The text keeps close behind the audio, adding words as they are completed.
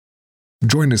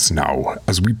Join us now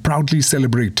as we proudly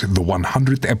celebrate the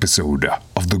 100th episode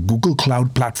of the Google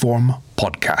Cloud Platform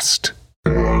podcast.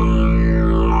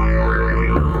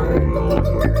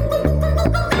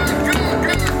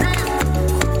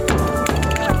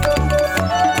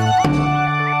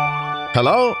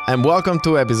 Hello, and welcome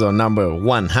to episode number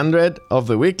 100 of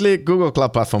the weekly Google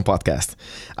Cloud Platform podcast.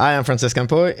 I am Francesc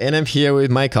Campoy, and I'm here with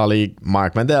my colleague,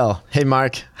 Mark Mandel. Hey,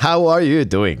 Mark, how are you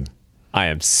doing? I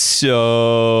am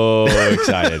so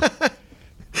excited.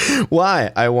 Why,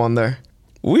 I wonder?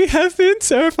 We have Vint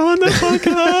Cerf on the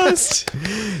podcast.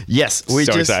 Yes,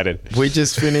 excited. We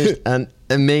just finished an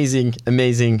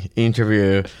amazing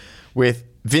interview with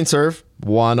Vint Cerf,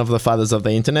 one of the fathers of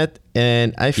the internet.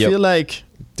 And I feel like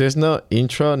there's no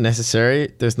intro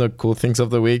necessary. There's no cool things of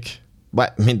the week.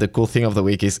 But I mean, the cool thing of the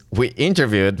week is we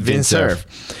interviewed Vint Cerf.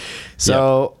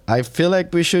 So I feel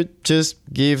like we should just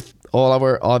give all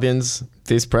our audience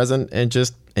this present and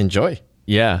just enjoy.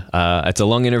 Yeah, it's a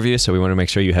long interview, so we want to make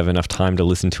sure you have enough time to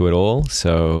listen to it all.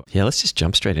 So yeah, let's just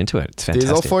jump straight into it. It's fantastic.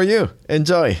 This is all for you.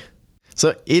 Enjoy.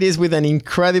 So it is with an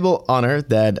incredible honor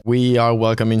that we are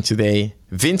welcoming today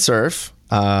Vint Cerf,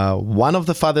 one of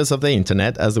the fathers of the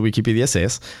internet, as the Wikipedia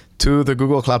says, to the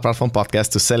Google Cloud Platform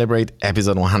podcast to celebrate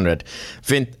episode 100.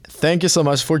 Vint, thank you so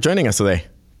much for joining us today.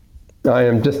 I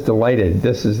am just delighted.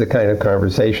 This is the kind of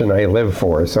conversation I live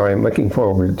for, so I'm looking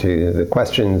forward to the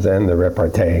questions and the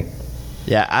repartee.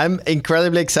 Yeah, I'm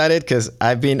incredibly excited because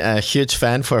I've been a huge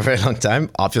fan for a very long time,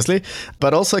 obviously,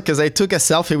 but also because I took a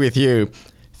selfie with you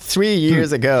 3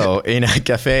 years ago in a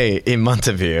cafe in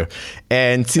Monteview.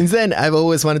 And since then, I've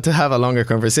always wanted to have a longer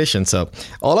conversation. So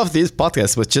all of these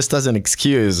podcasts was just as an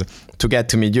excuse to get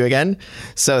to meet you again.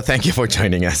 So thank you for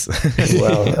joining us.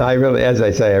 Well, I really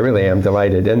am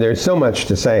delighted. And there's so much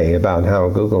to say about how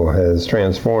Google has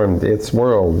transformed its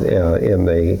world in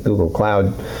the Google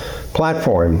Cloud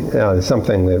platform,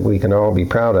 something that we can all be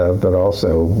proud of, but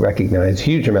also recognize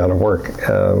huge amount of work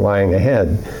lying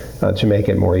ahead to make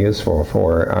it more useful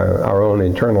for our own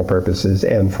internal purposes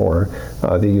and for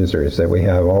the users that we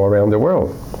have all around the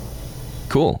world.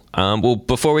 Cool. Well,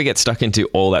 before we get stuck into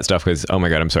all that stuff, because, oh my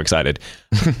God, I'm so excited.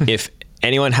 If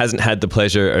anyone hasn't had the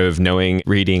pleasure of knowing,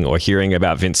 reading, or hearing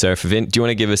about Vint Cerf, Vint, do you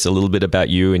want to give us a little bit about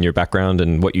you and your background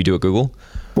and what you do at Google?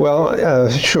 Well,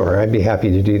 sure, I'd be happy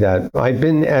to do that. I've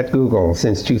been at Google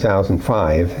since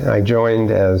 2005. I joined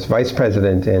as Vice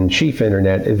President and Chief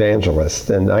Internet Evangelist,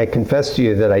 and I confess to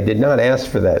you that I did not ask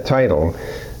for that title.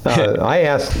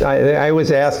 I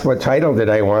was asked what title did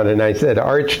I want, and I said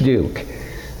Archduke.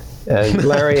 And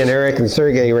Larry and Eric and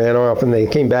Sergey ran off, and they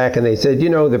came back and they said, you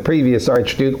know, the previous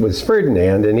Archduke was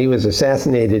Ferdinand, and he was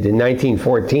assassinated in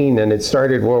 1914, and it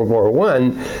started World War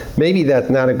I. Maybe that's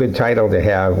not a good title to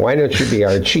have. Why don't you be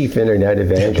our Chief Internet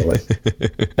Evangelist?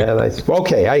 And I said,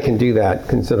 okay, I can do that,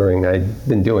 considering I'd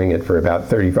been doing it for about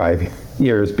 35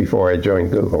 years before I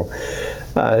joined Google.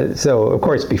 So, of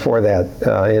course, before that,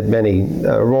 I had many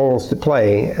roles to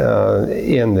play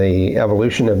in the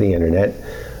evolution of the Internet.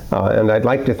 And I'd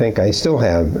like to think I still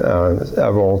have a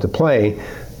role to play.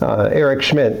 Eric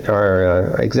Schmidt,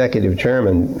 our executive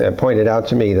chairman, pointed out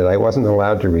to me that I wasn't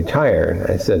allowed to retire.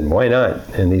 I said, why not?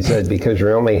 And he said, because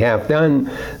you're only half done.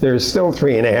 There's still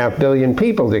 3.5 billion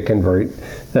people to convert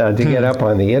to get up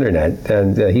on the internet.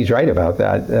 And he's right about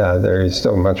that. There is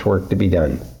still much work to be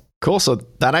done. Cool. So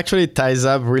that actually ties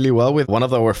up really well with one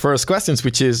of our first questions,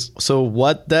 which is, so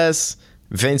what does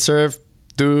Vint Cerf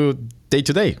do day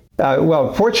to day?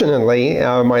 Well, fortunately,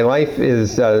 my life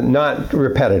is not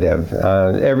repetitive.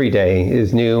 Every day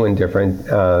is new and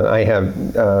different. I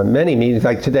have many meetings.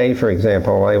 Like today, for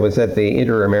example, I was at the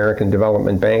Inter-American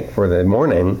Development Bank for the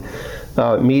morning,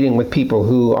 meeting with people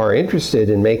who are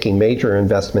interested in making major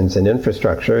investments in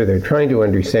infrastructure. They're trying to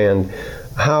understand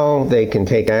how they can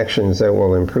take actions that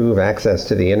will improve access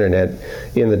to the internet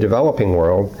in the developing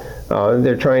world.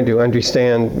 They're trying to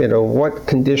understand, what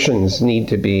conditions need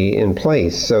to be in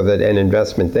place so that an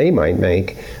investment they might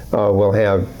make will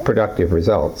have productive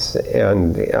results.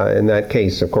 And in that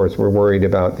case, of course, we're worried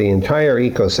about the entire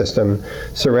ecosystem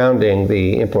surrounding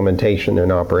the implementation and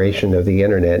operation of the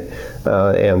internet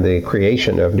and the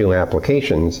creation of new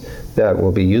applications that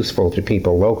will be useful to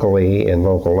people locally in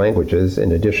local languages,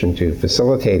 in addition to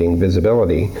facilitating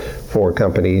visibility for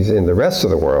companies in the rest of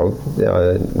the world,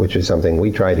 which is something we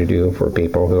try to do for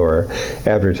people who are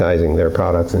advertising their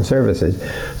products and services.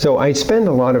 So I spend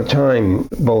a lot of time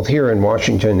both here in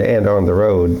Washington and on the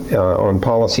road on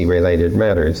policy-related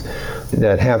matters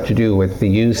that have to do with the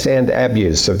use and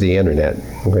abuse of the internet.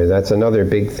 Okay, that's another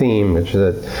big theme, which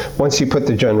is that once you put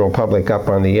the general public up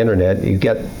on the internet, you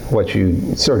get what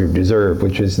you sort of deserve,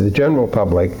 which is the general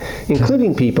public,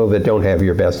 including people that don't have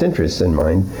your best interests in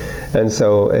mind. And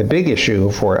so a big issue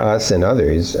for us and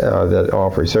others that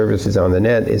offer services on the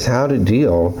net is how to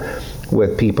deal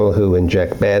with people who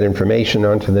inject bad information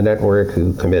onto the network,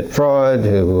 who commit fraud,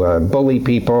 who bully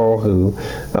people, who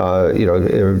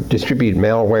distribute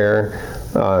malware.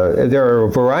 There are a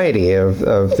variety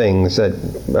of things that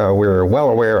we're well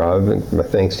aware of,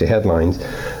 thanks to headlines,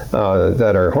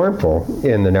 that are harmful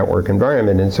in the network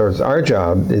environment. And so our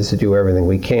job is to do everything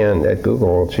we can at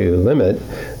Google to limit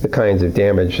the kinds of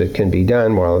damage that can be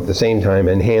done, while at the same time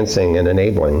enhancing and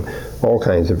enabling all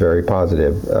kinds of very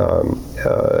positive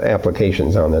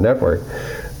applications on the network.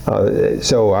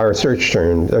 So our search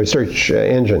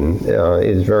engine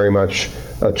is very much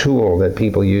a tool that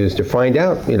people use to find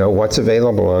out, what's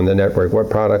available on the network, what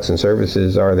products and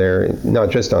services are there,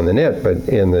 not just on the net, but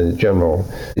in the general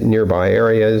nearby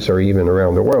areas or even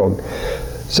around the world.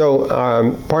 So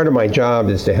part of my job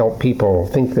is to help people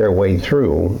think their way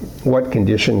through what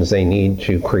conditions they need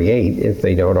to create, if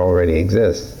they don't already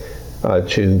exist,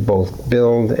 to both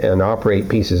build and operate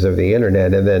pieces of the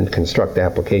internet and then construct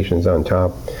applications on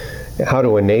top. How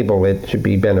to enable it to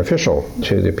be beneficial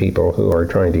to the people who are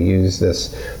trying to use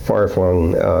this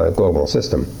far-flung global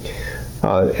system.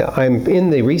 I'm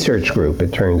in the research group,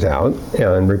 it turns out,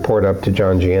 and report up to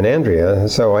John G. and Andrea,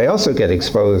 so I also get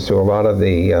exposed to a lot of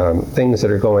the things that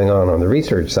are going on the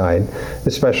research side,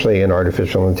 especially in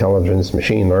artificial intelligence,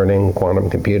 machine learning,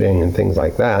 quantum computing, and things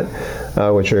like that,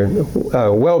 which are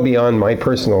well beyond my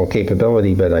personal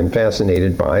capability, but I'm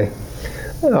fascinated by.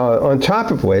 On top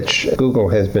of which, Google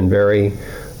has been very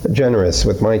generous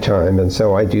with my time, and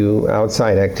so I do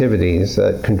outside activities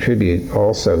that contribute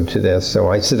also to this. So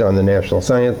I sit on the National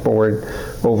Science Board,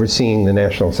 overseeing the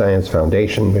National Science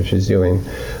Foundation, which is doing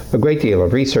a great deal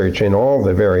of research in all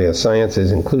the various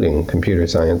sciences, including computer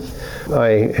science.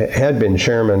 I had been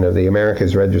chairman of the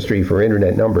America's Registry for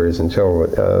Internet Numbers until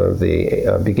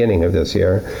the beginning of this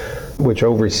year, which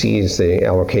oversees the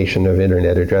allocation of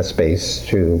internet address space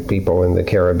to people in the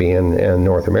Caribbean and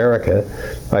North America.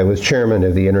 I was chairman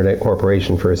of the Internet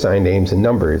Corporation for Assigned Names and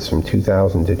Numbers from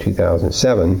 2000 to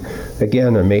 2007.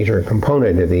 Again, a major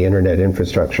component of the internet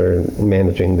infrastructure,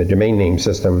 managing the domain name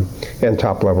system and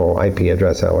top-level IP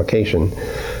address allocation.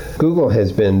 Google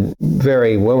has been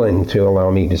very willing to allow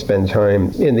me to spend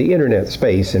time in the internet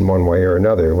space in one way or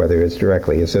another, whether it's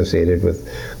directly associated with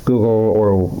Google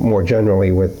or more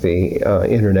generally with the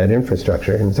internet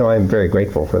infrastructure. And so I'm very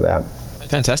grateful for that.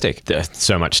 Fantastic. There's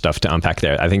so much stuff to unpack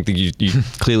there. I think that you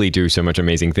clearly do so much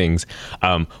amazing things.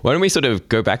 Why don't we sort of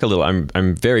go back a little?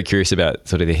 I'm very curious about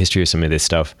sort of the history of some of this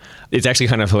stuff. It's actually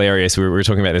kind of hilarious. We were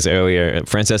talking about this earlier.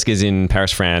 Francesca's in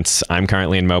Paris, France. I'm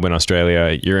currently in Melbourne,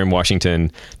 Australia. You're in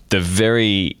Washington. The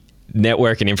very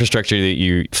network and infrastructure that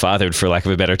you fathered, for lack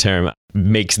of a better term,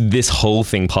 makes this whole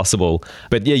thing possible.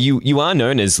 But yeah, you are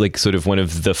known as like sort of one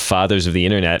of the fathers of the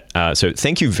internet. So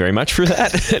thank you very much for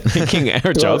that, making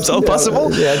our jobs all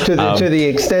possible. Yeah, to the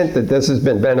extent that this has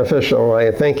been beneficial, I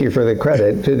thank you for the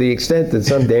credit. To the extent that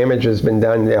some damage has been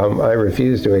done, I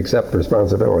refuse to accept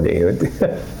responsibility.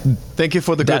 Thank you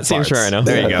for the good parts. That seems fair enough.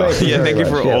 There you go. Thank you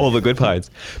for all the good parts.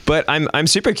 But I'm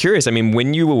super curious. I mean,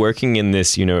 when you were working in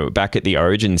this, back at the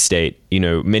origin state,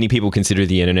 many people consider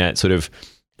the internet sort of,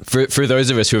 for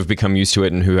those of us who have become used to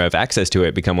it and who have access to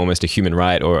it, become almost a human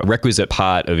right or a requisite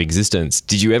part of existence.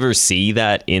 Did you ever see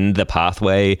that in the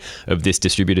pathway of this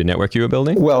distributed network you were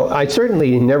building? Well, I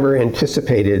certainly never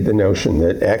anticipated the notion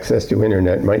that access to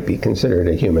internet might be considered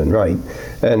a human right.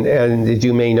 And as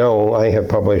you may know, I have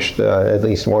published at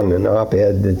least an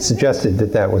op-ed that suggested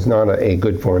that was not a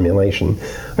good formulation.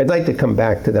 I'd like to come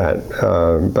back to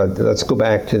that, but let's go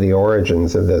back to the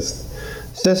origins of this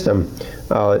system.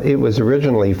 It was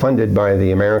originally funded by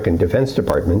the American Defense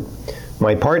Department.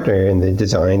 My partner in the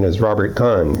design is Robert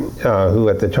Kahn, who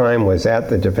at the time was at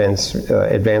the Defense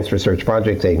Advanced Research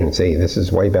Projects Agency. This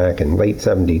is way back in late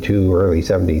 72, early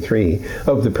 73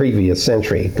 of the previous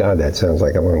century. God, that sounds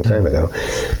like a long time ago.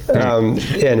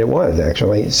 And it was,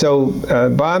 actually. So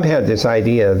Bob had this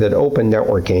idea that open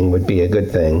networking would be a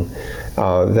good thing.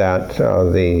 that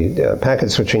the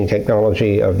packet switching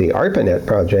technology of the ARPANET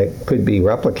project could be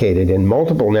replicated in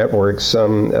multiple networks,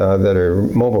 some that are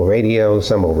mobile radio,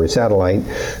 some over satellite,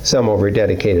 some over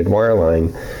dedicated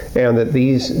wireline, and that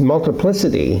these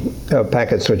multiplicity of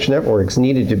packet switch networks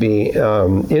needed to be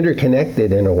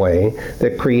interconnected in a way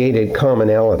that created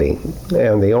commonality.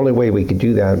 And the only way we could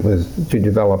do that was to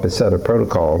develop a set of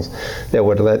protocols that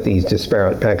would let these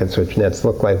disparate packet switch nets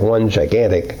look like one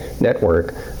gigantic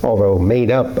network, although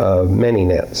made up of many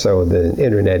nets. So the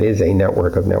internet is a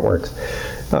network of networks.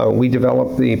 We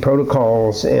developed the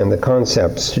protocols and the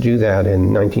concepts to do that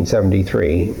in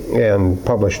 1973 and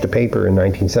published a paper in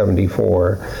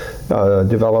 1974,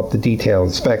 developed the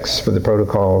detailed specs for the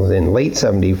protocols in late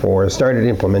 74, started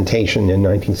implementation in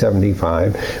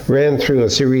 1975, ran through a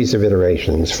series of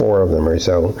iterations, 4 of them or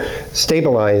so,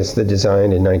 stabilized the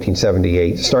design in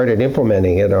 1978, started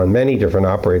implementing it on many different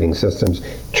operating systems,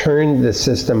 turned the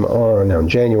system on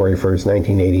January 1st,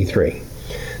 1983.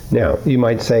 Now, you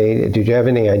might say, did you have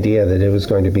any idea that it was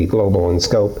going to be global in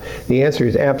scope? The answer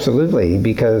is absolutely,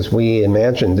 because we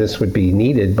imagined this would be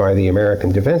needed by the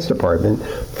American Defense Department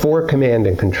for command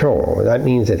and control. That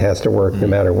means it has to work no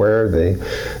matter where the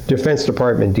Defense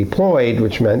Department deployed,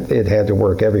 which meant it had to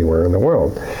work everywhere in the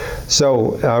world.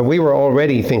 So we were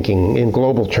already thinking in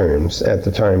global terms at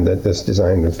the time that this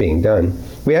design was being done.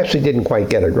 We actually didn't quite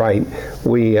get it right.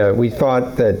 We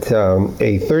thought that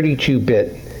a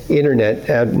 32-bit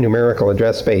internet numerical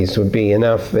address space would be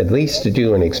enough at least to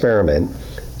do an experiment.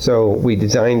 So we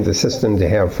designed the system to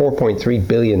have 4.3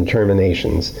 billion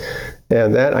terminations.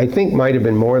 And that, I think, might have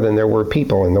been more than there were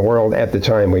people in the world at the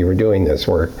time we were doing this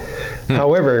work.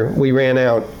 However, we ran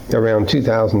out around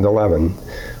 2011.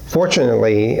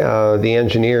 Fortunately, the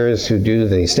engineers who do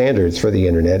the standards for the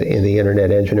internet in the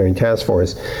Internet Engineering Task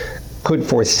Force could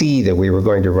foresee that we were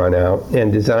going to run out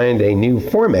and designed a new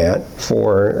format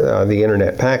for the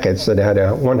internet packets that had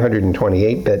a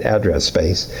 128-bit address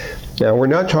space. Now, we're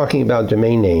not talking about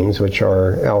domain names, which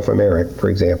are alphanumeric,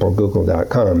 for example,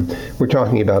 google.com. We're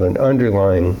talking about an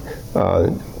underlying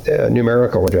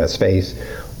numerical address space,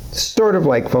 sort of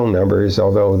like phone numbers,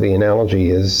 although the analogy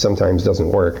is sometimes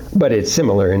doesn't work, but it's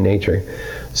similar in nature.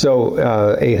 So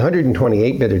a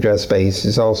 128-bit address space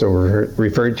is also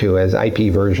referred to as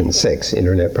IP version 6,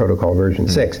 Internet Protocol version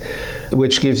 6,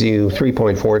 which gives you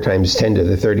 3.4 times 10 to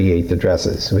the 38th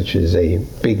addresses, which is a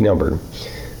big number.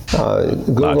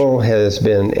 Google has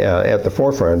been at the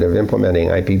forefront of implementing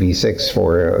IPv6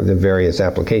 for the various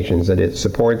applications that it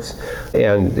supports,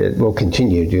 and it will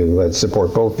continue to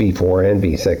support both v4 and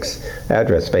v6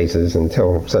 address spaces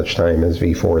until such time as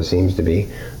v4 seems to be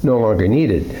no longer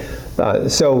needed.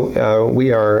 So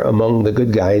we are among the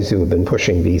good guys who have been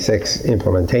pushing v6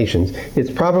 implementations. It's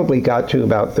probably got to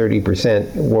about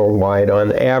 30% worldwide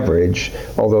on average,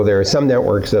 although there are some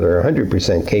networks that are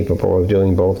 100% capable of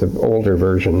doing both the older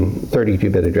version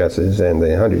 32-bit addresses and the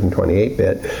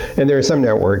 128-bit. And there are some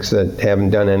networks that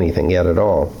haven't done anything yet at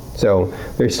all. So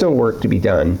there's still work to be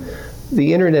done.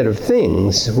 The Internet of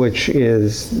Things, which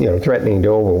is threatening to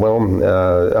overwhelm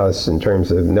us in terms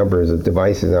of numbers of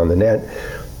devices on the net,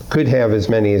 could have as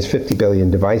many as 50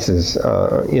 billion devices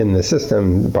in the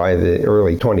system by the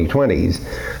early 2020s,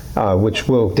 which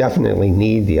will definitely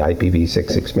need the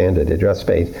IPv6 expanded address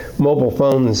space. Mobile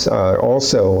phones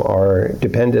also are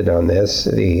dependent on this.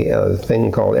 The thing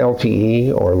called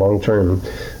LTE, or long-term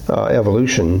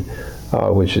evolution,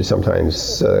 which is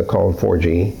sometimes called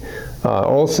 4G,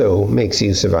 also makes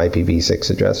use of IPv6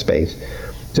 address space.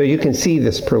 So you can see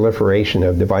this proliferation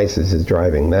of devices is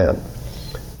driving that.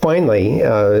 Finally,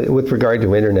 with regard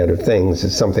to Internet of Things,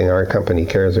 it's something our company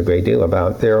cares a great deal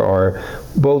about. There are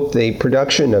both the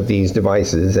production of these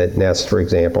devices at Nest, for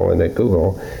example, and at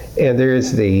Google, and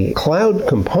there's the cloud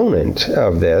component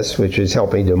of this, which is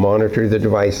helping to monitor the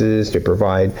devices, to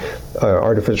provide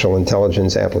artificial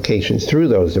intelligence applications through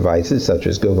those devices, such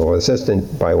as Google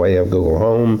Assistant by way of Google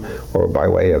Home, or by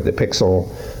way of the Pixel,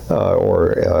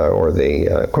 or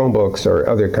the Chromebooks, or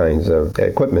other kinds of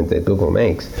equipment that Google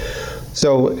makes.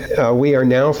 So we are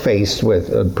now faced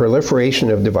with a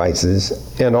proliferation of devices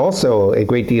and also a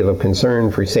great deal of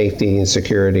concern for safety and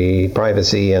security,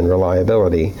 privacy, and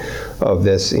reliability of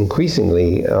this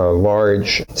increasingly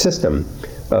large system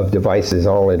of devices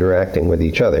all interacting with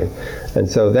each other. And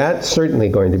so that's certainly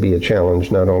going to be a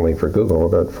challenge not only for Google,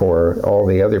 but for all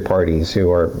the other parties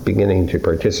who are beginning to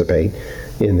participate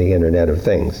in the Internet of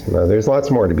Things. Now, there's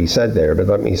lots more to be said there, but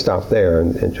let me stop there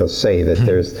and just say that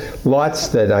there's lots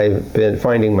that I've been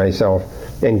finding myself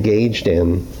engaged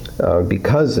in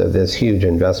because of this huge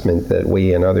investment that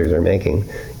we and others are making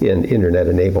in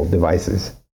Internet-enabled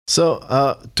devices.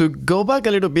 So to go back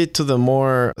a little bit to the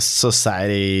more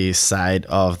society side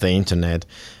of the internet,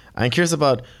 I'm curious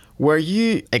about, were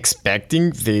you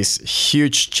expecting this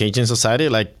huge change in society?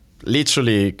 Like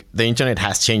literally the internet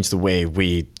has changed the way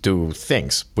we do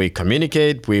things. We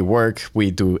communicate, we work,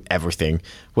 we do everything.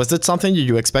 Was that something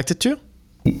you expected to?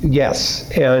 Yes,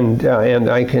 and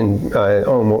I can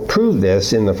almost prove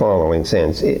this in the following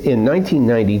sense. In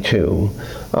 1992,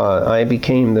 I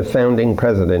became the founding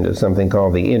president of something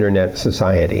called the Internet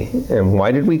Society. And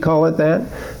why did we call it that?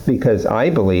 Because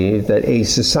I believed that a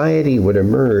society would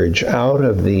emerge out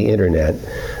of the Internet,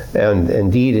 and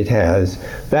indeed it has.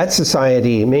 That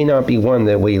society may not be one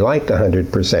that we like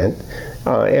 100%.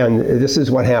 And this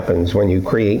is what happens when you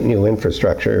create new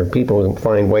infrastructure. People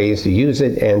find ways to use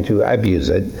it and to abuse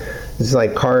it. It's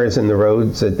like cars in the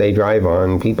roads that they drive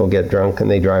on. People get drunk and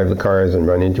they drive the cars and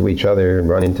run into each other and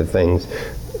run into things,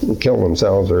 kill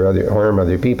themselves or harm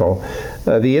other people.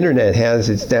 The internet has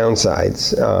its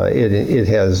downsides. It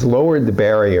has lowered the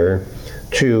barrier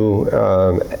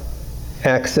to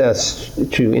access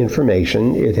to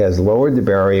information. It has lowered the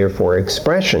barrier for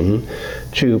expression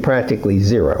to practically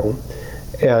zero.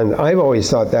 And I've always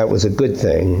thought that was a good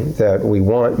thing, that we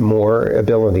want more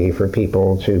ability for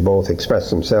people to both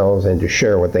express themselves and to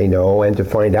share what they know and to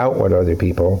find out what other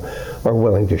people are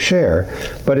willing to share.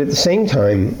 But at the same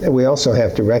time, we also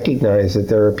have to recognize that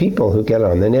there are people who get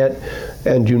on the net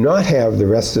and do not have the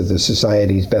rest of the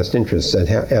society's best interests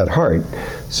at heart.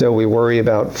 So we worry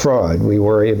about fraud, we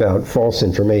worry about false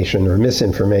information or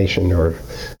misinformation or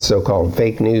so-called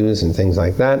fake news and things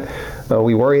like that.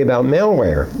 We worry about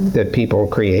malware that people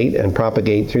create and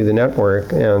propagate through the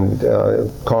network and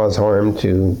cause harm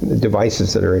to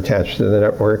devices that are attached to the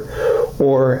network,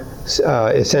 or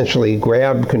essentially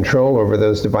grab control over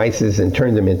those devices and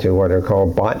turn them into what are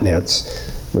called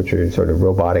botnets, which are sort of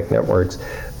robotic networks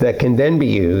that can then be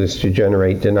used to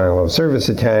generate denial of service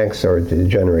attacks or to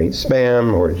generate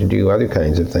spam or to do other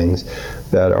kinds of things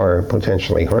that are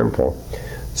potentially harmful.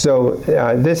 So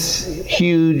this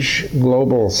huge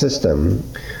global system,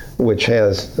 which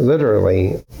has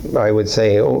literally, I would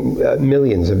say,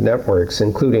 millions of networks,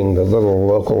 including the little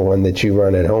local one that you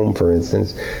run at home, for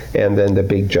instance, and then the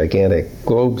big, gigantic,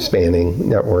 globe-spanning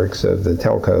networks of the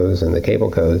telcos and the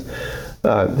cable cos.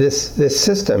 This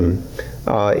system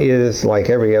is, like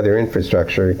every other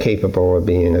infrastructure, capable of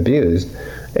being abused.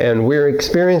 And we're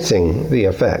experiencing the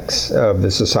effects of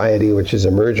the society which is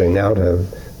emerging out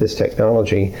of this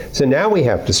technology. So now we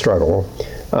have to struggle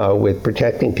with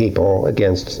protecting people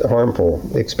against harmful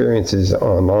experiences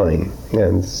online.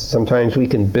 And sometimes we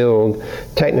can build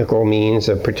technical means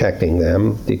of protecting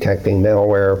them, detecting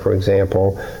malware, for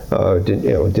example,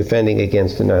 defending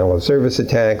against denial of service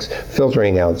attacks,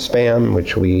 filtering out spam,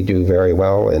 which we do very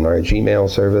well in our Gmail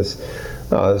service.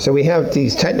 So we have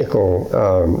these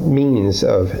technical means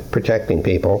of protecting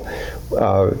people,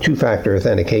 two-factor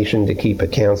authentication to keep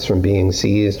accounts from being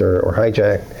seized or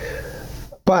hijacked.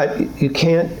 But you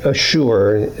can't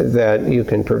assure that you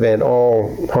can prevent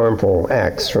all harmful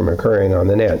acts from occurring on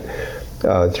the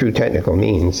net through technical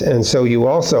means. And so you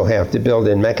also have to build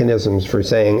in mechanisms for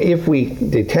saying, if we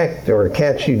detect or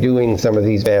catch you doing some of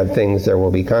these bad things, there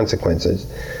will be consequences.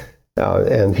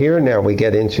 And here now we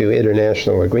get into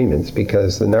international agreements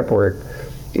because the network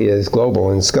is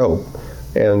global in scope.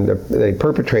 And the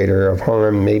perpetrator of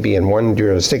harm may be in one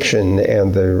jurisdiction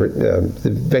and the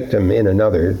victim in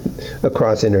another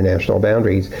across international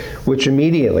boundaries, which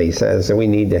immediately says that we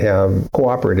need to have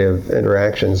cooperative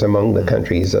interactions among the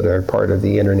countries that are part of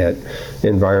the internet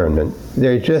environment.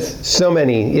 There are just so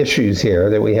many issues here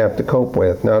that we have to cope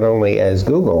with, not only as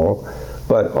Google,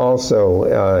 but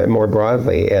also more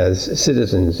broadly as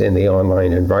citizens in the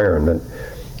online environment.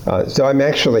 So I'm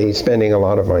actually spending a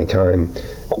lot of my time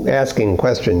asking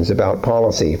questions about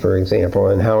policy, for example,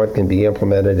 and how it can be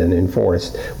implemented and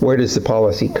enforced. Where does the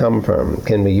policy come from?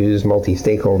 Can we use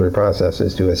multi-stakeholder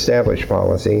processes to establish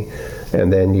policy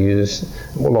and then use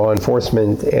law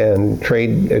enforcement and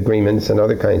trade agreements and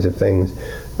other kinds of things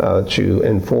to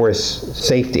enforce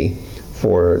safety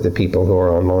for the people who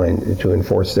are online, to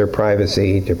enforce their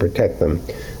privacy, to protect them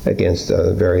against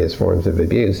various forms of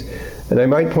abuse? And I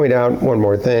might point out one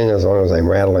more thing, as long as I'm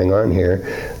rattling on here,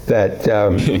 that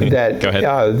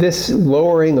this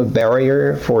lowering of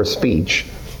barrier for speech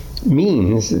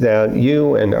means that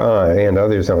you and I and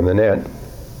others on the net,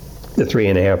 the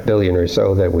 3.5 billion or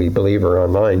so that we believe are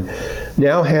online,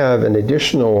 now have an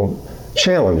additional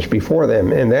challenge before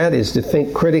them, and that is to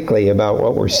think critically about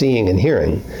what we're seeing and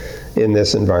hearing. in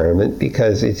this environment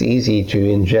because it's easy to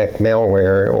inject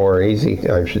malware or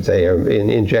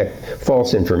inject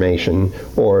false information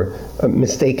or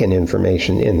mistaken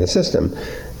information in the system.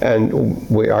 And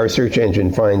our search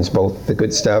engine finds both the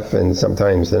good stuff and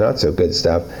sometimes the not so good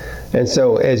stuff. And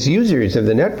so as users of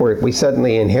the network, we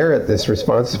suddenly inherit this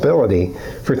responsibility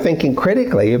for thinking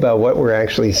critically about what we're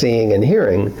actually seeing and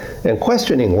hearing and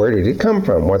questioning, where did it come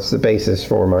from? What's the basis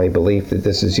for my belief that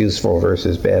this is useful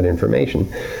versus bad information?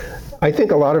 I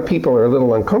think a lot of people are a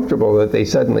little uncomfortable that they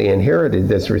suddenly inherited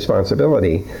this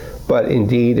responsibility. But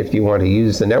indeed, if you want to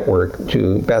use the network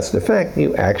to best effect,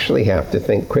 you actually have to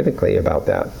think critically about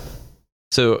that.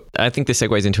 So I think this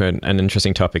segues into an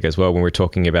interesting topic as well when we're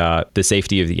talking about the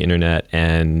safety of the internet,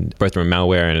 and both from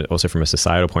malware and also from a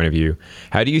societal point of view.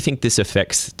 How do you think this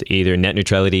affects either net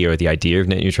neutrality or the idea of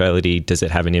net neutrality? Does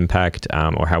it have an impact,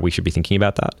 or how we should be thinking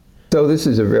about that? So this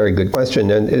is a very good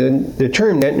question. And the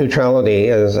term net neutrality,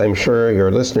 as I'm sure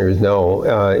your listeners know,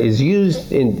 is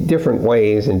used in different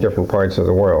ways in different parts of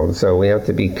the world. So we have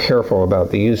to be careful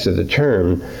about the use of the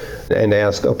term and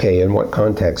ask, okay, in what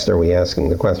context are we asking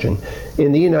the question?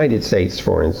 In the United States,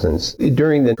 for instance,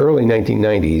 during the early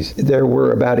 1990s, there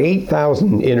were about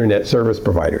 8,000 internet service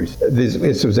providers.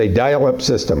 This was a dial-up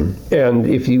system, and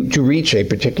to reach a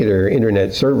particular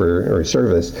internet server or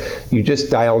service, you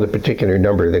just dialed a particular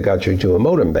number that got you to a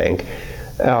modem bank.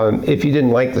 If you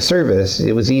didn't like the service,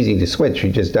 it was easy to switch.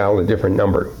 You just dialed a different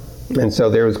number. And so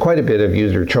there was quite a bit of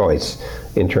user choice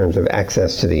in terms of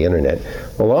access to the internet.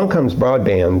 Along comes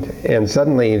broadband, and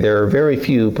suddenly there are very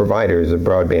few providers of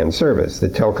broadband service, the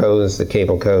telcos, the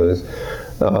cable cos,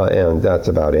 and that's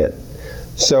about it.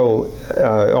 So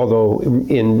although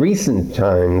in recent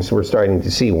times we're starting to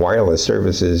see wireless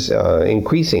services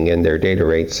increasing in their data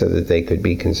rates so that they could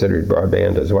be considered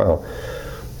broadband as well.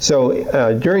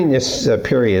 So during this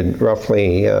period,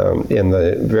 roughly in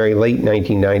the very late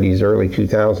 1990s, early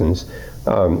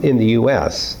 2000s, in the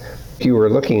US, if you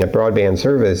were looking at broadband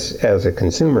service as a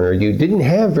consumer, you didn't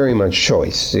have very much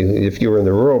choice. If you were in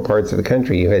the rural parts of the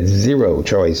country, you had zero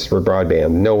choice for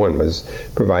broadband. No one was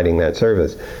providing that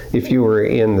service. If you were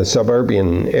in the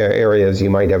suburban areas, you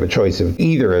might have a choice of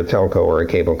either a telco or a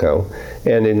cable co.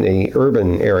 And in the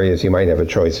urban areas, you might have a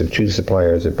choice of two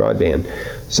suppliers of broadband.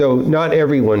 So not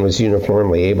everyone was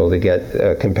uniformly able to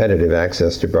get competitive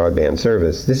access to broadband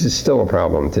service. This is still a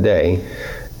problem today.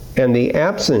 And the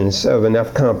absence of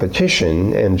enough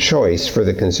competition and choice for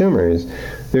the consumers,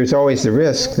 there's always the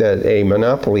risk that a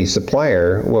monopoly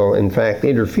supplier will in fact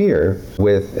interfere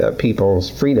with people's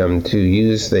freedom to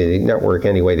use the network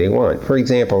any way they want. For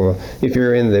example, if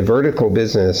you're in the vertical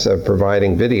business of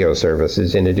providing video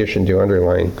services in addition to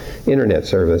underlying internet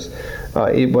service,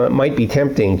 it might be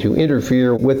tempting to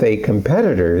interfere with a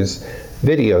competitor's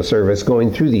video service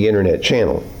going through the internet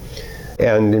channel.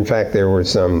 And in fact, there were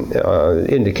some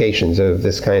indications of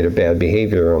this kind of bad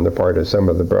behavior on the part of some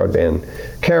of the broadband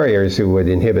carriers who would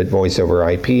inhibit voice over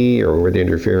IP or would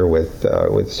interfere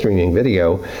with streaming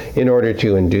video in order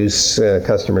to induce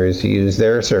customers to use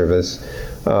their service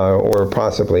or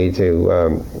possibly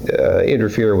to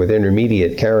interfere with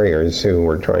intermediate carriers who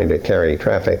were trying to carry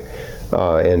traffic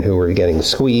and who were getting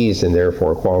squeezed, and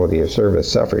therefore quality of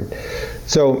service suffered.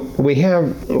 So we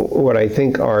have what I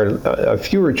think are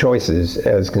fewer choices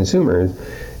as consumers,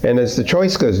 and as the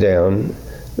choice goes down,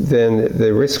 then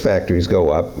the risk factors go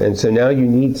up, and so now you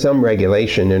need some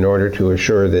regulation in order to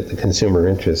assure that the consumer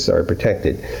interests are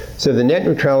protected. So the net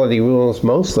neutrality rules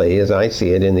mostly, as I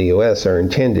see it in the US, are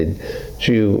intended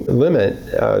to limit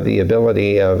the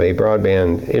ability of a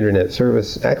broadband internet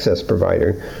service access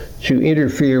provider to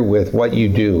interfere with what you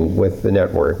do with the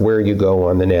network, where you go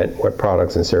on the net, what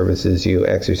products and services you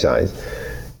exercise.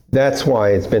 That's why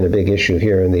it's been a big issue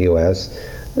here in the US.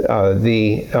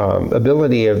 The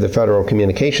ability of the Federal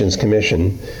Communications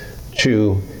Commission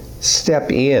to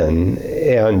step in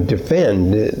and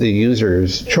defend the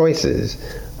user's choices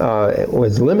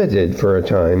was limited for a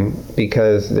time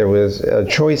because there was a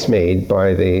choice made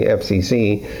by the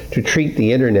FCC to treat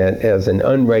the internet as an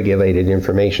unregulated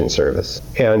information service.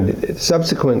 And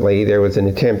subsequently, there was an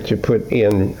attempt to put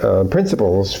in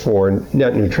principles for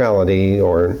net neutrality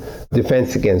or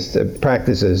defense against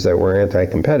practices that were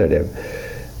anti-competitive.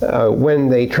 When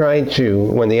the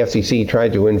FCC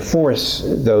tried to enforce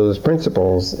those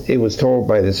principles, it was told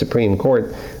by the Supreme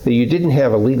Court that you didn't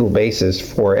have a legal basis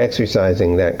for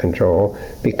exercising that control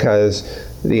because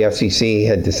the FCC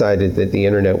had decided that the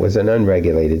internet was an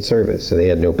unregulated service, so they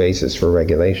had no basis for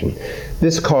regulation.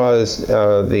 This caused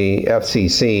the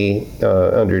FCC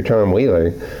under Tom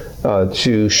Wheeler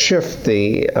to shift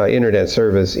the internet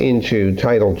service into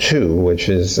Title II, which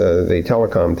is the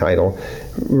telecom title,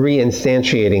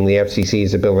 reinstantiating the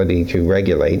FCC's ability to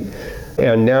regulate.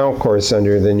 And now, of course,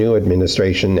 under the new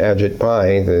administration, Ajit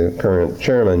Pai, the current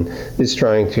chairman, is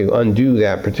trying to undo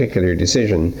that particular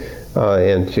decision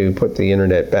and to put the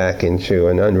internet back into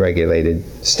an unregulated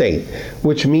state,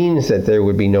 which means that there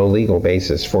would be no legal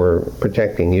basis for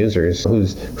protecting users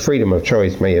whose freedom of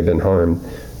choice may have been harmed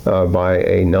by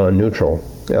a non-neutral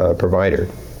provider.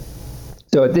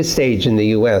 So at this stage in the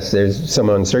U.S., there's some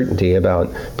uncertainty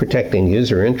about protecting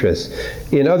user interests.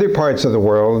 In other parts of the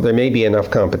world, there may be enough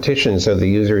competition so the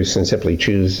users can simply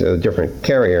choose a different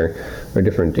carrier or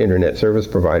different internet service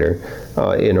provider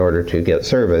in order to get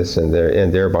service and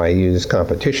thereby use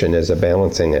competition as a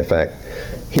balancing effect.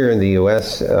 Here in the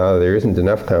U.S., there isn't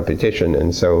enough competition,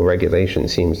 and so regulation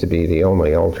seems to be the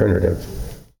only alternative.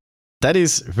 That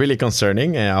is really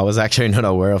concerning. I was actually not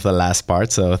aware of the last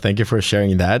part, so thank you for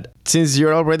sharing that. Since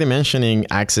you're already mentioning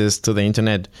access to the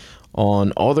internet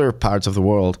on other parts of the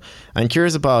world, I'm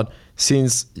curious about,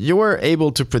 since you were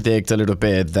able to predict a little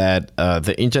bit that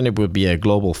the internet would be a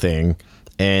global thing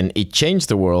and it changed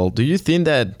the world, do you think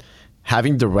that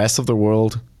having the rest of the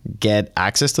world get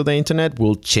access to the internet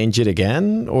will change it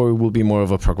again, or it will be more of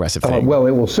a progressive thing? Well,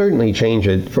 it will certainly change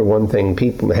it. For one thing,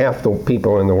 half the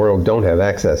people in the world don't have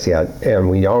access yet, and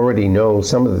we already know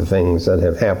some of the things that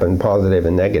have happened, positive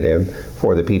and negative,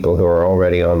 for the people who are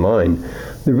already online.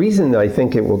 The reason I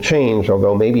think it will change,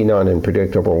 although maybe not in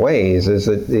predictable ways, is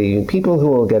that the people who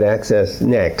will get access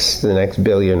next, the next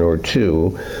billion or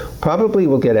two, probably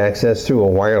will get access through a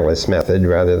wireless method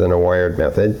rather than a wired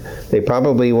method. They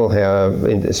probably will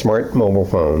have smart mobile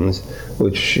phones,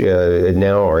 which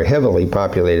now are heavily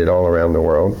populated all around the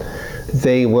world.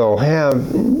 They will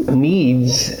have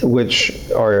needs which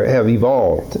have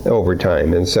evolved over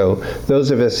time. And so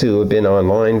those of us who have been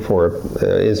online for,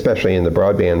 especially in the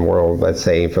broadband world, let's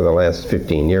say for the last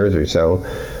 15 years or so,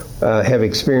 have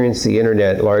experienced the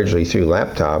internet largely through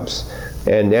laptops.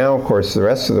 And now, of course, the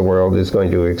rest of the world is going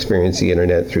to experience the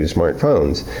internet through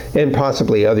smartphones and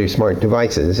possibly other smart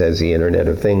devices as the Internet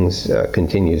of Things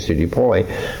continues to deploy.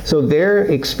 So their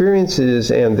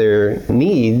experiences and their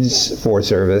needs for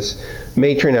service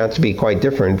may turn out to be quite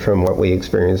different from what we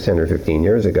experienced 10 or 15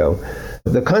 years ago.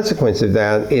 The consequence of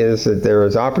that is that there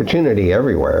is opportunity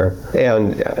everywhere,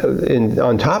 and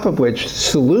on top of which,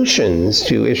 solutions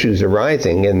to issues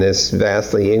arising in this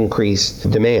vastly increased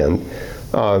demand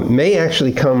may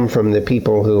actually come from the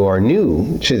people who are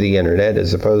new to the internet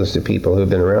as opposed to people who've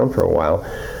been around for a while.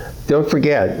 Don't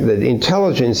forget that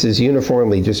intelligence is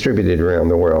uniformly distributed around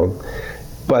the world,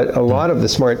 but a lot of the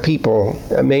smart people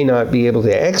may not be able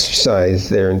to exercise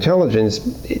their intelligence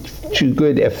to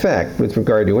good effect with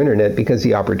regard to internet because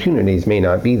the opportunities may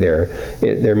not be there.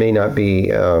 There may not be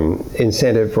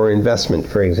incentive for investment,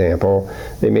 for example.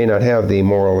 They may not have the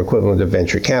moral equivalent of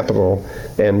venture capital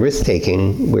and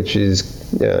risk-taking, which is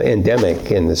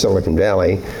endemic in the Silicon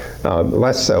Valley,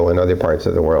 less so in other parts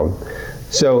of the world.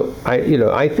 So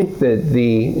I think that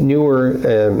the newer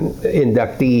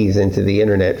inductees into the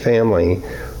internet family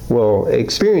will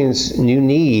experience new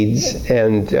needs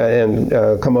and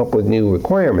come up with new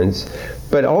requirements,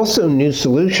 but also new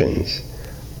solutions,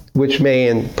 which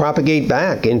may propagate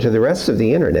back into the rest of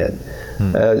the internet.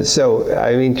 So,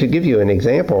 I mean, to give you an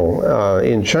example,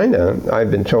 in China,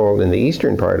 I've been told in the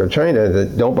eastern part of China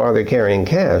that don't bother carrying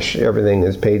cash. Everything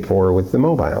is paid for with the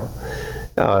mobile.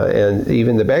 And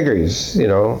even the beggars,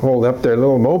 hold up their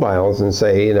little mobiles and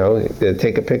say,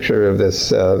 take a picture of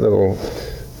this little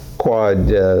quad,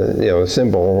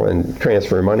 symbol and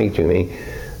transfer money to me,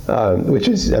 which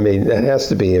is, that has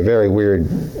to be a very weird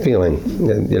feeling.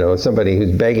 Somebody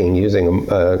who's begging using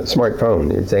a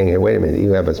smartphone and saying, hey, wait a minute,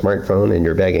 you have a smartphone and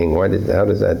you're begging. How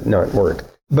does that not work?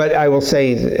 But I will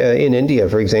say in India,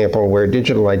 for example, where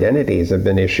digital identities have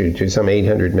been issued to some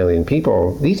 800 million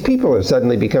people, these people have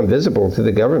suddenly become visible to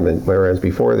the government, whereas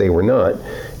before they were not,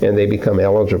 and they become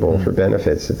eligible for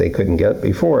benefits that they couldn't get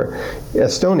before.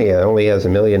 Estonia only has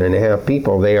 1.5 million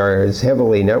people. They are as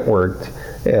heavily networked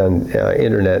and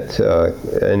internet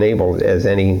enabled as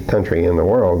any country in the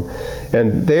world.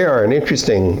 And they are an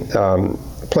interesting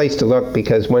place to look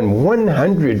because when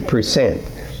 100%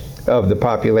 of the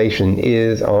population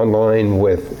is online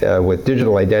with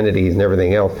digital identities and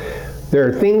everything else, there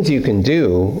are things you can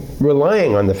do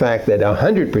relying on the fact that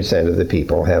 100% of the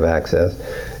people have access,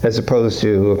 as opposed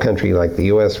to a country like the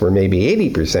US where maybe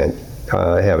 80%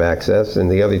 have access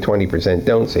and the other 20%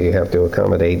 don't, so you have to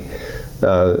accommodate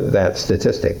that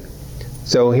statistic.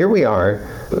 So here we are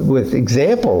with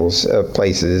examples of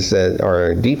places that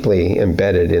are deeply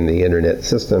embedded in the internet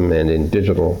system and in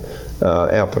digital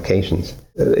applications.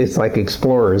 It's like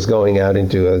explorers going out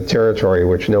into a territory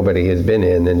which nobody has been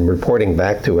in and reporting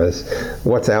back to us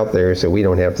what's out there so we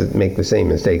don't have to make the same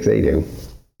mistakes they do.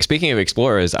 Speaking of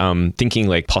explorers, thinking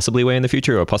like possibly way in the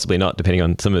future or possibly not, depending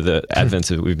on some of the advents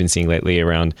that we've been seeing lately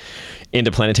around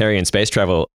interplanetary and space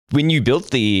travel. When you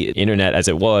built the internet as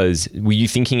it was, were you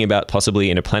thinking about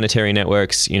possibly interplanetary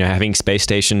networks, having space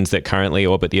stations that currently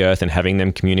orbit the Earth and having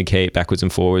them communicate backwards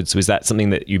and forwards? Was that something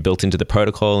that you built into the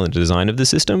protocol and design of the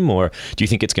system, or do you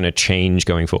think it's going to change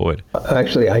going forward?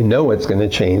 Actually, I know it's going to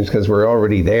change because we're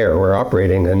already there. We're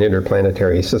operating an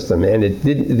interplanetary system, and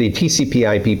the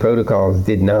TCP/IP protocols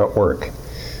did not work.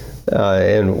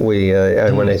 And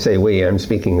when I say we, I'm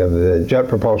speaking of the Jet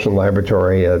Propulsion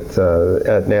Laboratory at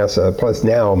NASA, plus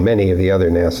now many of the other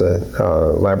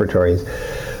NASA laboratories.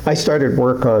 I started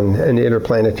work on an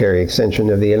interplanetary extension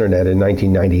of the internet in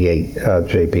 1998 at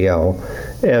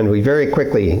JPL, and we very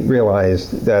quickly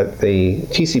realized that the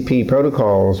TCP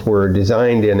protocols were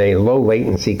designed in a low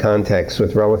latency context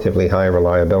with relatively high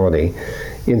reliability.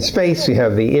 In space, you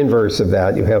have the inverse of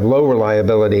that. You have low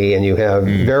reliability and you have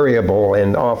variable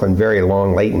and often very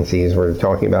long latencies. We're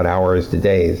talking about hours to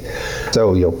days.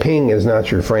 So ping is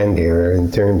not your friend here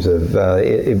in terms of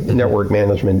network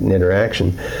management and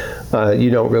interaction. You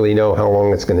don't really know how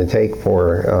long it's going to take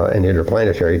for an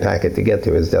interplanetary packet to get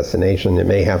to its destination. It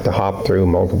may have to hop through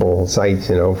multiple sites,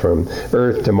 from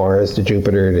Earth to Mars to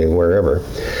Jupiter to wherever.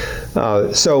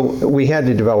 So we had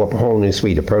to develop a whole new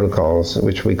suite of protocols,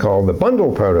 which we call the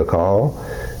bundle protocol,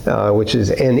 which is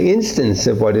an instance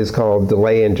of what is called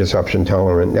delay and disruption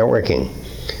tolerant networking.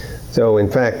 So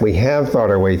in fact, we have thought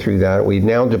our way through that. We've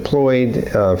now deployed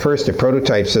first a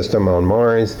prototype system on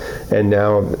Mars, and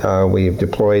now we've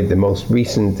deployed the most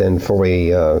recent and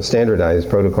fully standardized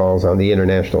protocols on the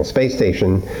International Space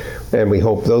Station. And we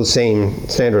hope those same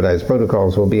standardized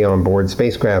protocols will be on board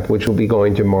spacecraft, which will be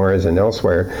going to Mars and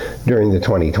elsewhere during the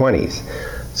 2020s.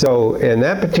 So in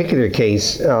that particular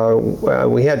case,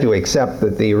 we had to accept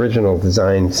that the original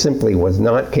design simply was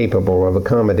not capable of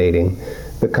accommodating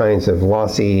the kinds of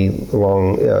lossy,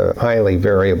 long, highly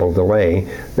variable delay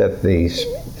that the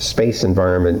space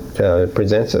environment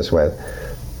presents us with.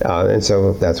 And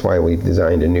so that's why we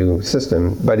designed a new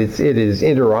system. But it is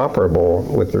interoperable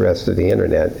with the rest of the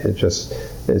internet. It's just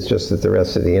that the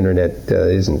rest of the internet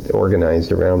isn't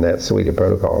organized around that suite of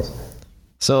protocols.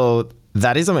 So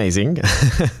that is amazing.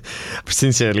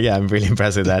 Sincerely, I'm really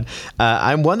impressed with that.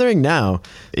 I'm wondering now,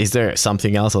 is there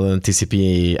something else other than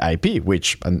TCP/IP,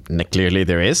 which clearly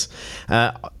there is?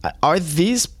 Are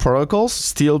these protocols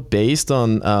still based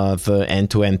on the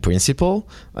end-to-end principle?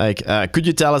 Could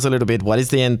you tell us a little bit, what is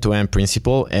the end-to-end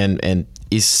principle, and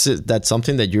is that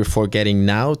something that you're forgetting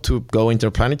now to go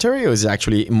interplanetary, or is it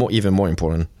actually even more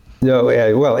important? No,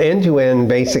 well, end-to-end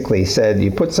basically said you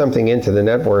put something into the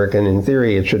network, and in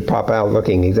theory it should pop out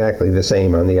looking exactly the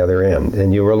same on the other end.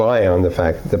 And you rely on the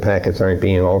fact that the packets aren't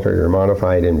being altered or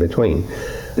modified in between.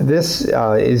 This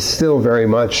is still very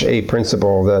much a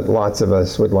principle that lots of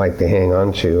us would like to hang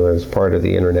on to as part of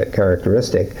the internet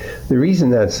characteristic. The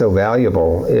reason that's so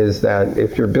valuable is that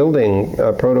if you're building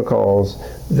protocols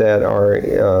that are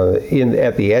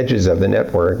at the edges of the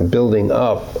network, building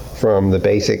up from the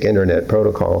basic internet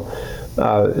protocol,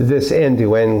 this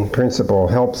end-to-end principle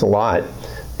helps a lot,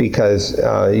 because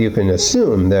you can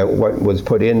assume that what was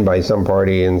put in by some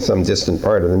party in some distant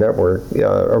part of the network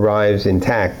arrives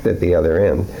intact at the other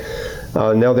end.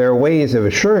 Now, there are ways of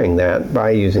assuring that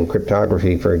by using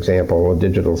cryptography, for example,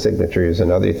 digital signatures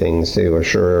and other things to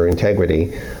assure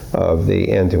integrity of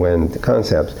the end-to-end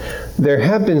concepts. There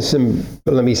have been some,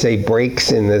 let me say,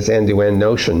 breaks in this end-to-end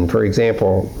notion. For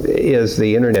example, as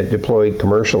the internet deployed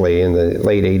commercially in the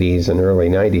late 80s and early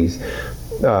 90s,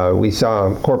 we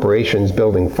saw corporations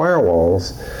building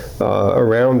firewalls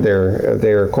around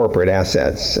their corporate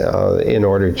assets in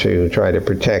order to try to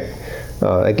protect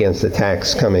against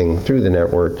attacks coming through the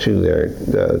network to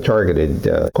their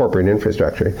targeted corporate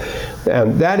infrastructure.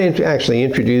 And that actually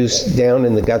introduced down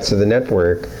in the guts of the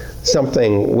network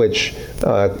something which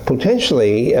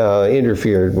potentially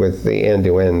interfered with the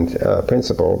end-to-end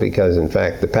principle, because in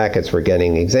fact the packets were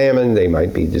getting examined, they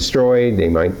might be destroyed, they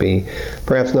might be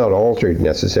perhaps not altered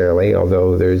necessarily,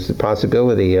 although there's the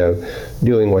possibility of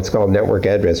doing what's called network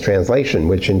address translation,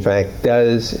 which in fact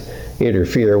does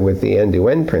interfere with the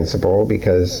end-to-end principle,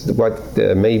 because what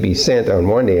may be sent on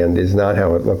one end is not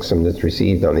how it looks when it's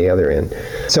received on the other end.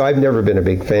 So I've never been a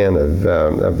big fan of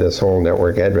this whole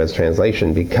network address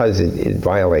translation, because it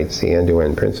violates the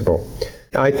end-to-end principle.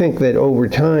 I think that over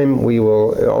time we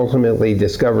will ultimately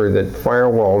discover that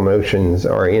firewall notions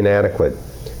are inadequate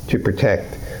to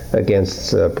protect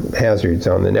against hazards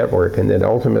on the network, and that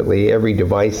ultimately every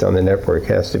device on the network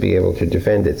has to be able to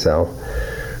defend itself.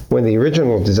 When the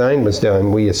original design was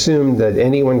done, we assumed that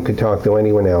anyone could talk to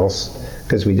anyone else,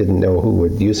 because we didn't know who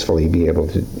would usefully be able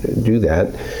to do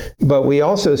that. But we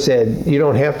also said you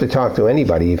don't have to talk to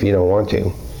anybody if you don't want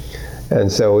to.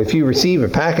 And so if you receive a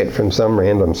packet from some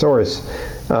random source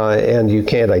and you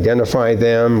can't identify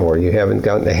them, or you haven't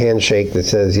gotten a handshake that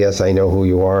says, yes, I know who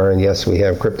you are, and yes, we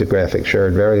have cryptographic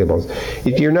shared variables,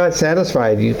 if you're not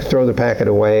satisfied, you can throw the packet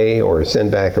away or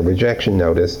send back a rejection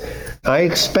notice. I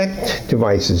expect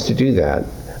devices to do that.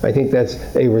 I think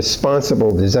that's a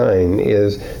responsible design,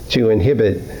 is to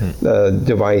inhibit the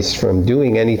device from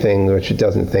doing anything which it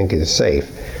doesn't think is safe,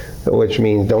 which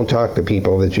means don't talk to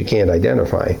people that you can't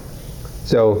identify.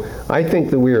 So I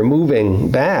think that we are moving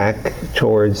back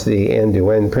towards the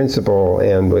end-to-end principle,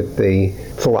 and with the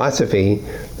philosophy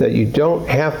that you don't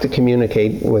have to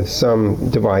communicate with some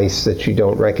device that you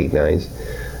don't recognize.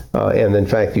 And in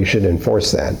fact, you should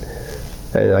enforce that.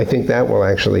 And I think that will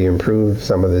actually improve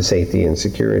some of the safety and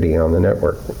security on the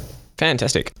network.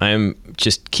 Fantastic. I'm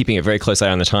just keeping a very close eye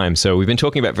on the time. So we've been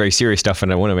talking about very serious stuff,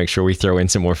 and I want to make sure we throw in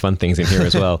some more fun things in here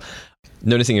as well.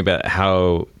 Noticing about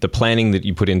how the planning that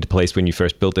you put into place when you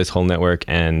first built this whole network,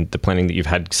 and the planning that you've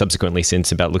had subsequently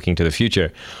since about looking to the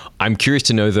future. I'm curious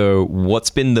to know, though,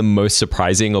 what's been the most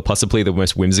surprising or possibly the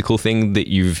most whimsical thing that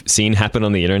you've seen happen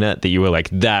on the internet that you were like,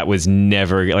 that was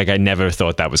never, like, I never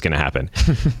thought that was going to happen?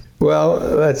 Well,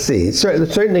 let's see.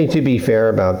 Certainly, to be fair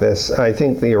about this, I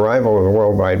think the arrival of the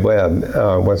World Wide Web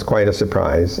was quite a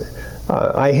surprise.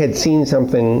 I had seen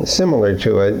something similar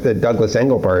to it that Douglas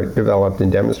Engelbart developed and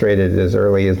demonstrated as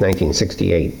early as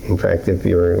 1968. In fact, if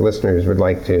your listeners would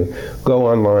like to go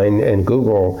online and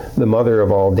Google the mother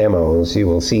of all demos, you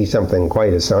will see something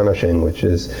quite astonishing, which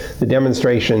is the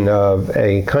demonstration of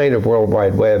a kind of World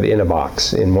Wide Web in a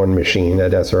box in one machine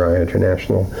at SRI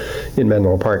International in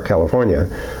Menlo Park, California.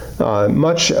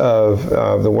 Much of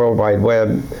the World Wide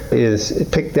Web is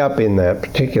picked up in that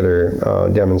particular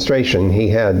demonstration. He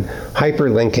had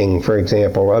hyperlinking, for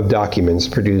example, of documents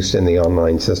produced in the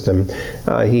online system.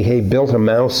 He built a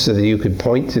mouse so that you could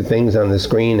point to things on the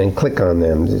screen and click on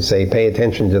them to say, pay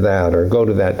attention to that, or go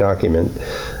to that document,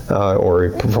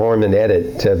 or perform an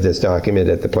edit of this document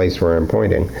at the place where I'm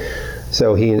pointing.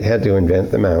 So he had to invent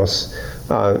the mouse.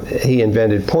 He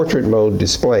invented portrait mode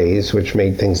displays, which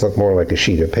made things look more like a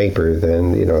sheet of paper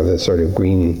than, the sort of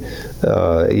green,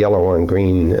 yellow on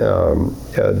green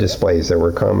displays that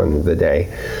were common in the day.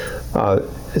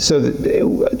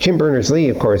 Tim Berners-Lee,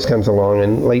 of course, comes along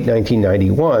in late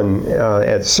 1991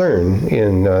 at CERN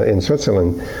in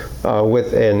Switzerland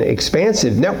with an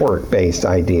expansive network-based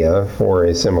idea for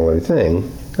a similar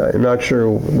thing. I'm not sure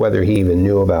whether he even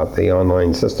knew about the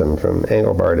online system from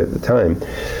Engelbart at the time.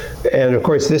 And of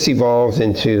course, this evolves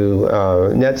into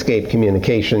Netscape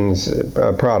Communications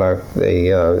product,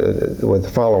 with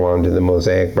the follow-on to the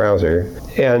Mosaic browser.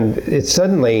 And it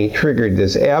suddenly triggered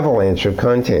this avalanche of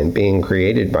content being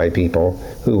created by people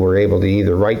who were able to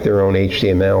either write their own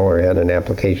HTML or had an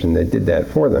application that did that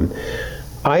for them.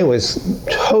 I was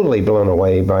totally blown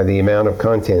away by the amount of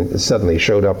content that suddenly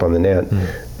showed up on the net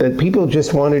that people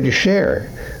just wanted to share.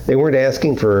 They weren't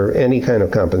asking for any kind of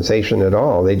compensation at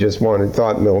all. They just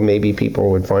thought, well, maybe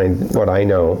people would find what I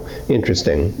know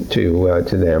interesting to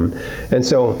them. And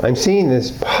so I'm seeing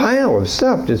this pile of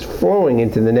stuff just flowing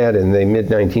into the net in the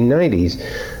mid-1990s.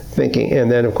 And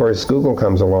then of course Google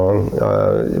comes along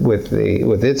with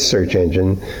its search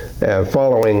engine,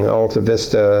 following Alta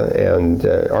Vista and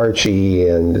Archie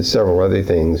and several other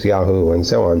things, Yahoo and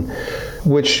so on,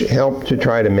 which helped to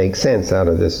try to make sense out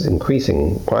of this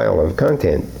increasing pile of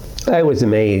content. I was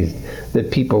amazed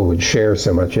that people would share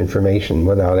so much information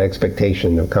without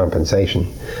expectation of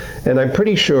compensation. And I'm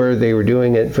pretty sure they were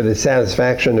doing it for the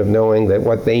satisfaction of knowing that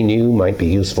what they knew might be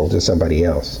useful to somebody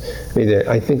else.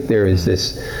 I think there is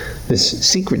this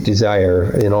secret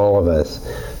desire in all of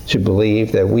us to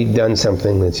believe that we've done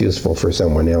something that's useful for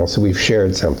someone else. We've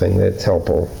shared something that's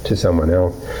helpful to someone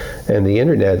else. And the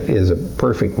internet is a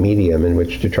perfect medium in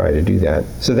which to try to do that.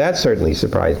 So that certainly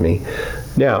surprised me.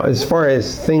 Now, as far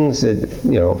as things that,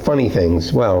 funny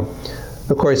things, well,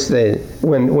 of course,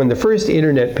 when the first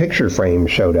internet picture frame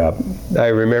showed up, I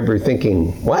remember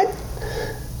thinking, what?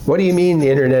 What do you mean the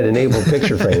internet-enabled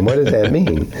picture frame? What does that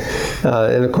mean?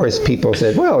 And of course, people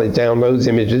said, well, it downloads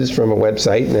images from a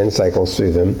website and then cycles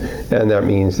through them. And that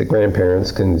means the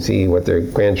grandparents can see what their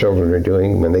grandchildren are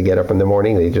doing when they get up in the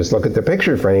morning. They just look at the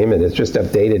picture frame, and it's just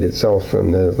updated itself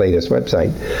from the latest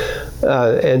website.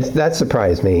 And that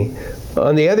surprised me.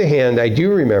 On the other hand, I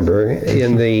do remember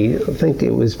I think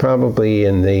it was probably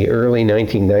in the early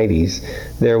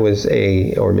 1990s, there was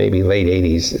or maybe late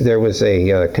 80s, there was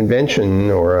a convention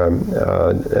or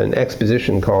an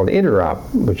exposition called Interop,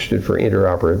 which stood for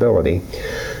interoperability.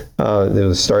 That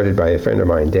was started by a friend of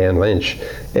mine, Dan Lynch.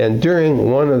 And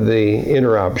during one of the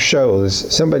Interop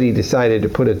shows, somebody decided to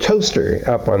put a toaster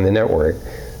up on the network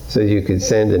so you could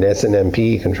send an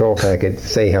SNMP control packet to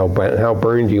say how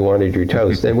burned you wanted your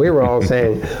toast. And we were all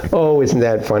saying, oh, isn't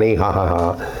that funny? Ha, ha,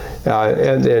 ha.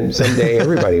 And then someday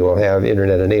everybody will have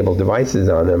internet-enabled devices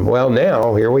on them. Well,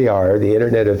 now, here we are. The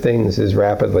Internet of Things is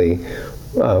rapidly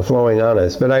flowing on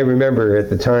us. But I remember at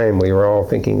the time we were all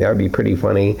thinking that would be pretty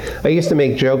funny. I used to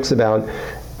make jokes about,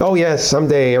 oh, yes,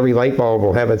 someday every light bulb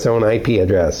will have its own IP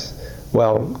address.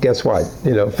 Well, guess what?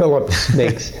 Philips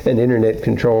makes an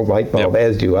internet-controlled light bulb,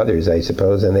 as do others, I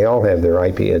suppose, and they all have their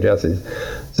IP addresses.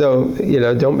 So,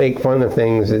 don't make fun of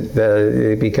things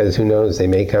because who knows, they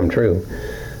may come true.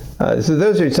 So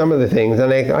those are some of the things,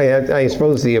 and I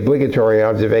suppose the obligatory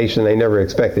observation, I never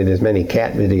expected as many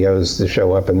cat videos to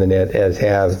show up in the net as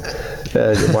have.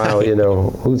 Wow,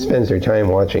 who spends their time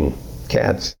watching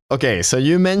cats? Okay, so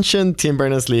you mentioned Tim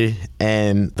Berners-Lee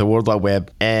and the World Wide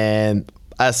Web, and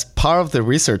as part of the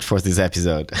research for this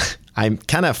episode, I'm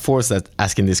kind of forced at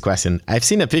asking this question. I've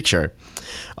seen a picture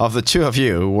of the two of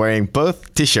you wearing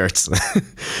both t-shirts,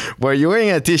 where you're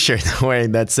wearing a t-shirt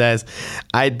that says,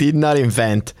 I did not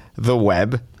invent the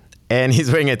web, and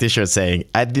he's wearing a t-shirt saying,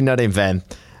 I did not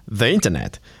invent the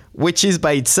internet, which is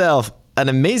by itself an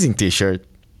amazing t-shirt.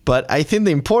 But I think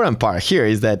the important part here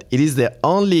is that it is the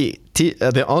only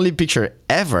picture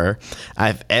ever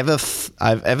I've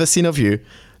ever seen of you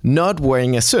not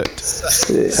wearing a suit.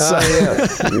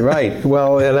 Yeah, you're right.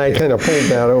 Well, and I kind of pulled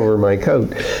that over my coat.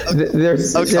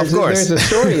 There's a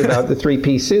story about the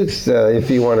three-piece suits, if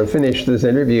you want to finish this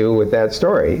interview with that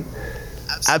story.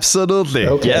 Absolutely.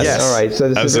 Okay. Yes. All right. So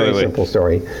this is a very simple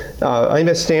story. I'm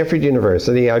at Stanford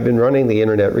University. I've been running the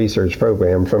Internet Research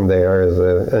Program from there as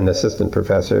an assistant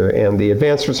professor. And the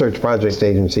Advanced Research Projects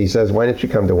Agency says, why don't you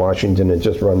come to Washington and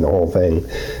just run the whole thing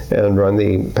and run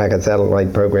the Packet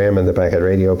Satellite Program and the Packet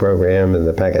Radio Program and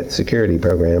the Packet Security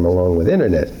Program along with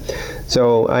Internet.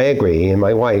 So I agree. And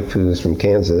my wife, who's from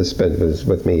Kansas but was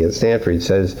with me at Stanford,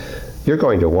 says, you're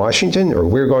going to Washington, or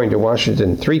we're going to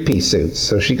Washington, three-piece suits.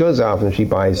 So she goes off and she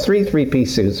buys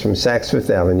three-piece suits from Saks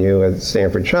Fifth Avenue at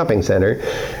Stanford Shopping Center,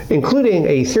 including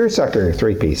a seersucker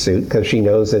three-piece suit, because she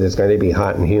knows that it's going to be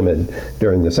hot and humid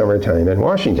during the summertime in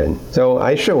Washington. So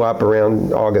I show up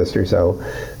around August or so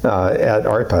at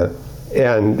ARPA,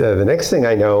 and the next thing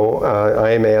I know, I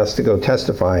am asked to go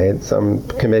testify at some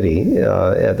committee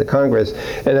at the Congress,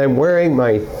 and I'm wearing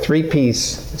my three-piece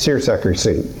seersucker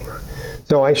suit.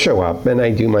 So I show up and I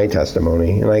do my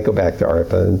testimony and I go back to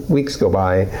ARPA, and weeks go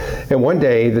by, and one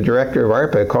day the director of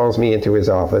ARPA calls me into his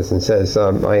office and says,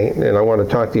 I want to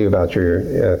talk to you about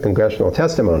your congressional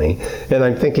testimony. And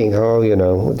I'm thinking,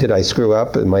 did I screw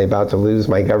up? Am I about to lose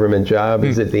my government job?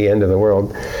 Is it the end of the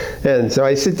world? And so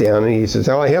I sit down and he says,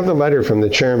 I have the letter from the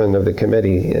chairman of the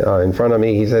committee in front of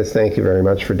me. He says, thank you very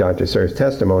much for Dr. Cerf's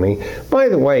testimony. By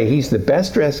the way, he's the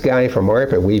best dressed guy from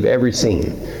ARPA we've ever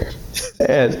seen.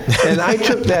 And I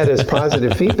took that as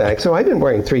positive feedback. So I've been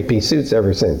wearing three-piece suits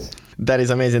ever since. That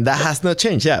is amazing. That has not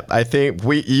changed. Yeah, I think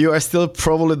you are still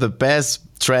probably the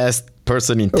best dressed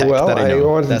person in tech that I know. Well,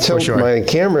 I want to tilt my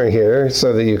camera here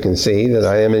so that you can see that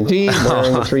I am indeed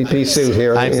wearing a three-piece suit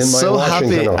here in my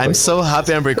Washington office. I'm so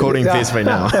happy I'm recording this right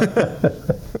now.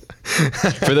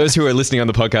 For those who are listening on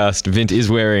the podcast, Vint is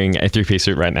wearing a three-piece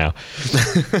suit right now.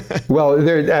 Well, it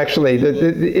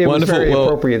was very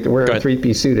appropriate to wear a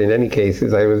three-piece suit in any case,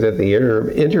 because I was at the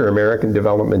Inter-American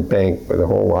Development Bank with a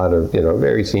whole lot of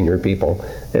very senior people.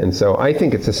 And so I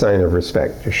think it's a sign of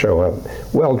respect to show up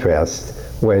well-dressed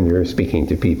when you're speaking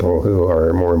to people who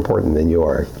are more important than you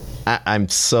are. I'm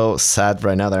so sad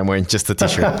right now that I'm wearing just a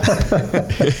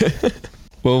t-shirt.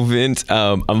 Well, Vint,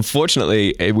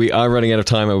 unfortunately, we are running out of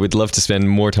time. I would love to spend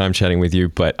more time chatting with you,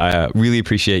 but I really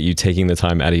appreciate you taking the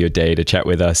time out of your day to chat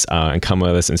with us and come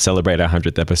with us and celebrate our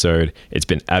 100th episode. It's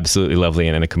been absolutely lovely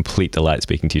and a complete delight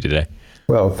speaking to you today.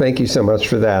 Well, thank you so much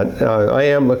for that. I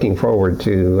am looking forward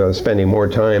to spending more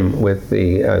time with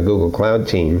the Google Cloud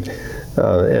team.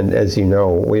 And as you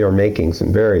know, we are making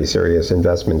some very serious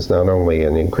investments, not only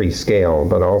in increased scale,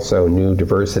 but also new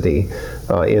diversity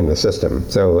in the system.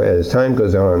 So as time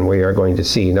goes on, we are going to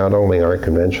see not only our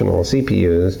conventional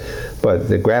CPUs, but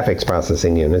the graphics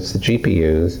processing units, the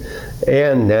GPUs,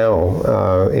 and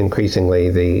now increasingly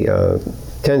the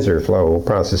TensorFlow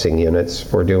processing units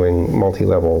for doing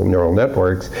multi-level neural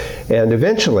networks. And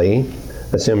eventually,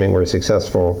 assuming we're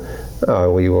successful,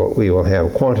 we will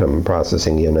have quantum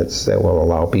processing units that will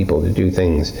allow people to do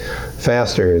things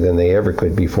faster than they ever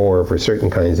could before for certain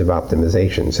kinds of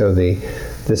optimization. So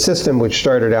the system, which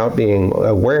started out being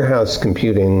a warehouse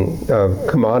computing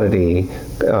commodity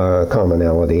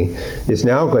commonality, is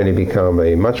now going to become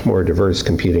a much more diverse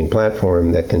computing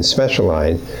platform that can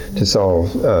specialize to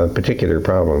solve particular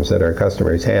problems that our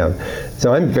customers have.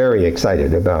 So I'm very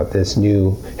excited about this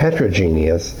new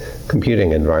heterogeneous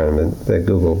computing environment that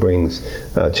Google brings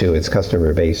to its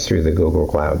customer base through the Google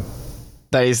Cloud.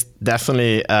 That is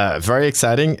definitely very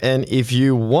exciting. And if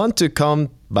you want to come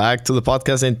back to the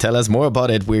podcast and tell us more about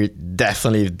it, we're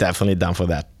definitely down for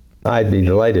that. I'd be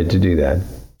delighted to do that.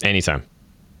 Anytime.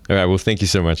 All right. Well, thank you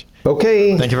so much.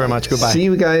 Okay. Thank you very much. Goodbye. See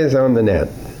you guys on the net.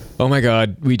 Oh my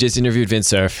God. We just interviewed Vint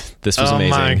Cerf. This was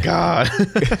amazing. Oh my God.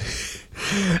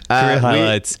 Career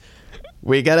highlights.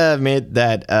 We gotta admit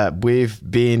that we've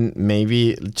been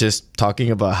maybe just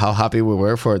talking about how happy we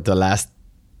were for the last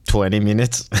 20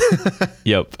 minutes.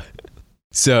 Yep.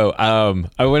 So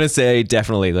I want to say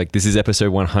definitely, like, this is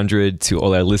episode 100. To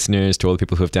all our listeners, to all the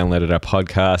people who have downloaded our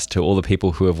podcast, to all the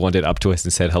people who have wandered up to us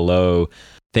and said hello.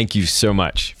 Thank you so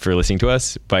much for listening to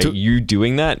us. By you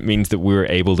doing that means that we were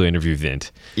able to interview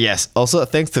Vint. Yes. Also,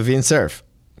 thanks to Vint Cerf.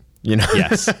 You know.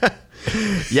 Yes.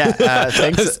 Yeah.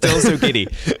 Thanks. I'm still so giddy.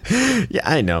 Yeah,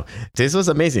 I know. This was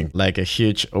amazing. Like a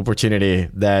huge opportunity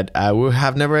that I would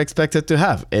have never expected to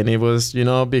have. And it was,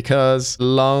 because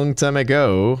long time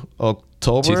ago,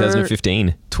 October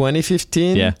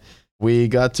 2015. Yeah. We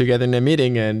got together in a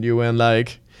meeting and you went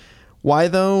like, why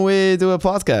don't we do a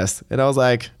podcast? And I was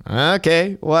like,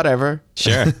 okay, whatever.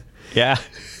 Sure. Yeah.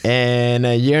 And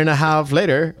a year and a half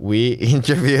later, we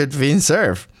interviewed Vint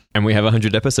Cerf. And we have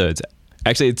 100 episodes.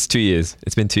 Actually, it's 2 years.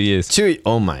 It's been 2 years.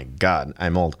 Oh my God,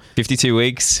 I'm old. 52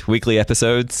 weeks, weekly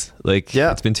episodes.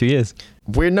 It's been 2 years.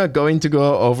 We're not going to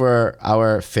go over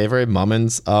our favorite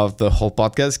moments of the whole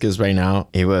podcast because right now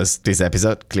it was this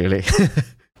episode, clearly.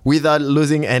 Without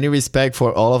losing any respect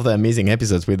for all of the amazing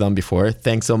episodes we've done before.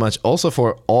 Thanks so much also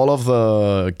for all of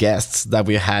the guests that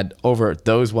we had over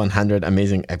those 100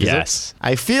 amazing episodes. Yes.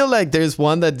 I feel like there's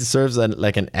one that deserves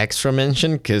an extra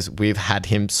mention because we've had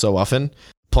him so often.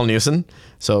 Paul Newson.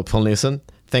 So Paul Newson,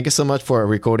 thank you so much for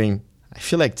recording. I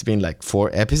feel like it's been 4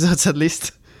 episodes at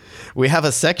least. We have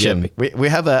a section. Yeah. We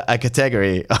have a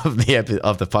category of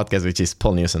the podcast, which is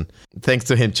Paul Newson. Thanks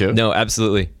to him too. No,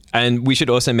 absolutely. And we should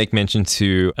also make mention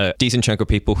to a decent chunk of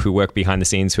people who work behind the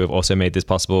scenes who have also made this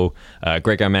possible.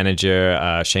 Greg, our manager,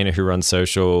 Shana, who runs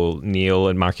social, Neil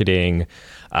and marketing.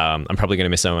 I'm probably going to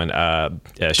miss someone.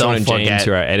 Sean and James,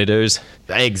 who are our editors.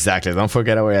 Exactly. Don't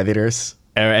forget our editors.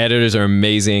 Our editors are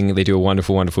amazing. They do a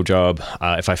wonderful, wonderful job.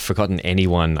 If I've forgotten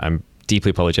anyone, I'm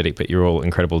deeply apologetic, but you're all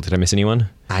incredible. Did I miss anyone?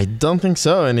 I don't think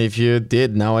so. And if you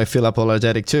did, now I feel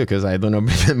apologetic too, because I don't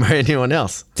remember anyone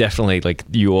else. Definitely,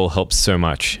 you all helped so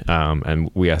much. And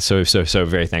we are so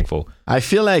very thankful. I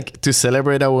feel like to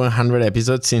celebrate our 100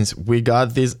 episodes, since we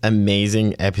got this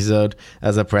amazing episode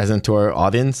as a present to our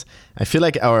audience, I feel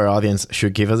like our audience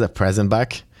should give us a present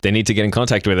back. They need to get in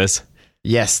contact with us.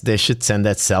 Yes, they should send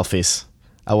us selfies.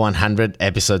 A 100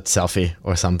 episode selfie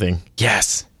or something.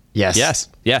 Yes.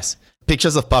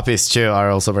 Pictures of puppies too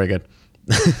are also very good.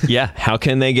 Yeah. How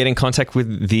can they get in contact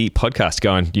with the podcast?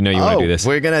 Go on. You want to do this.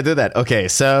 We're going to do that. Okay.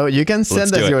 So you can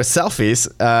send us your selfies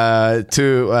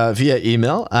via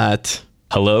email at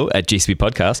hello@GCP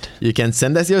Podcast. You can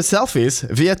send us your selfies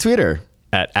via Twitter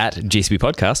at GCP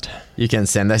Podcast. You can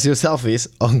send us your selfies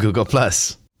on Google+.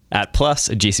 At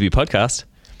 +GCP Podcast.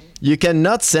 You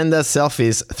cannot send us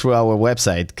selfies through our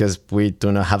website because we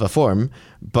do not have a form,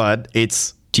 but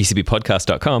it's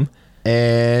gcppodcast.com.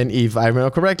 And if I remember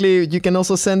correctly, you can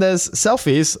also send us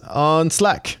selfies on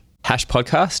Slack.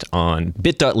 #podcast on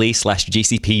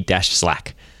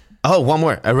bit.ly/GCP-Slack. Oh, one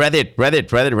more.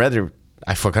 Reddit.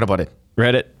 I forgot about it.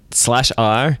 Reddit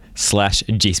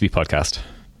 /r/GCP Podcast.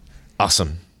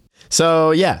 Awesome. So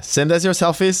yeah, send us your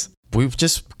selfies. We're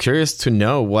just curious to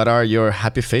know what are your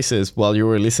happy faces while you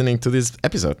were listening to this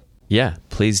episode. Yeah,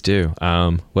 please do.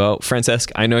 Well, Francesc,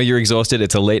 I know you're exhausted.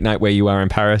 It's a late night where you are in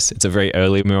Paris. It's a very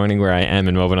early morning where I am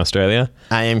in Melbourne, Australia.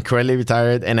 I am currently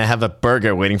retired and I have a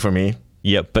burger waiting for me.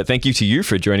 Yep, but thank you to you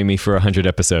for joining me for 100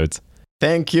 episodes.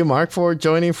 Thank you, Mark, for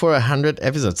joining for 100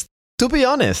 episodes. To be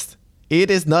honest,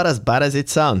 it is not as bad as it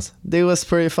sounds. It was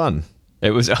pretty fun.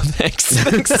 It was, thanks.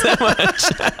 Thanks so much.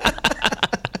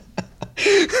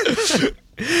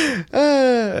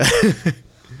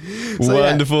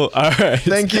 Wonderful. Yeah. All right.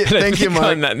 Thank you,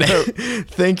 Mark.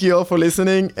 Thank you all for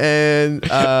listening, and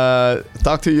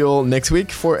talk to you all next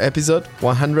week for episode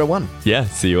 101. Yeah,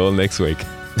 see you all next week.